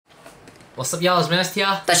What's up, y'all? It's Mailday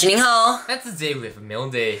here. 大家您好. And today we have a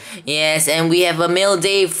Mailday. Yes, and we have a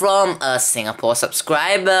Mailday from a Singapore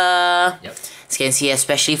subscriber. Yep. As you can see,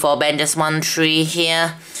 especially for Benders 13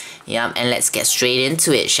 here. Yep, and let's get straight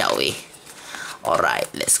into it, shall we? Alright,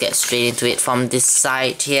 let's get straight into it from this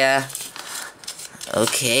side here.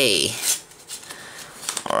 Okay.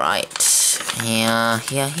 Alright. Here.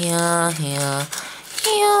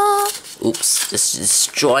 Oops, just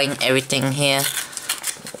destroying everything here.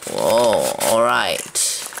 Whoa,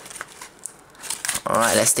 alright.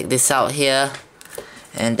 Alright, let's take this out here.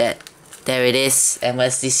 And there it is. And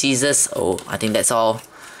where's the scissors? Oh, I think that's all.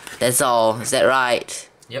 That's all. Is that right?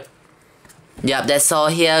 Yep, that's all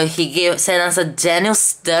here. He sent us a Daniel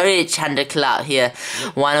Sturridge 100 club here.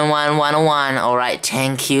 Yep. 101. Alright,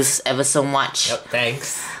 thank you ever so much. Yep,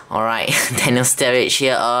 thanks. Alright, Daniel Sturridge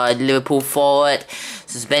here, Liverpool forward.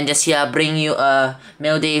 So it's Ben just here, bring you a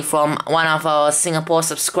Mailday from one of our Singapore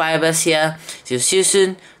subscribers here. See you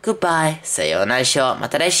soon. Goodbye. Sayonara.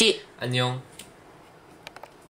 Matadaishi. 안녕.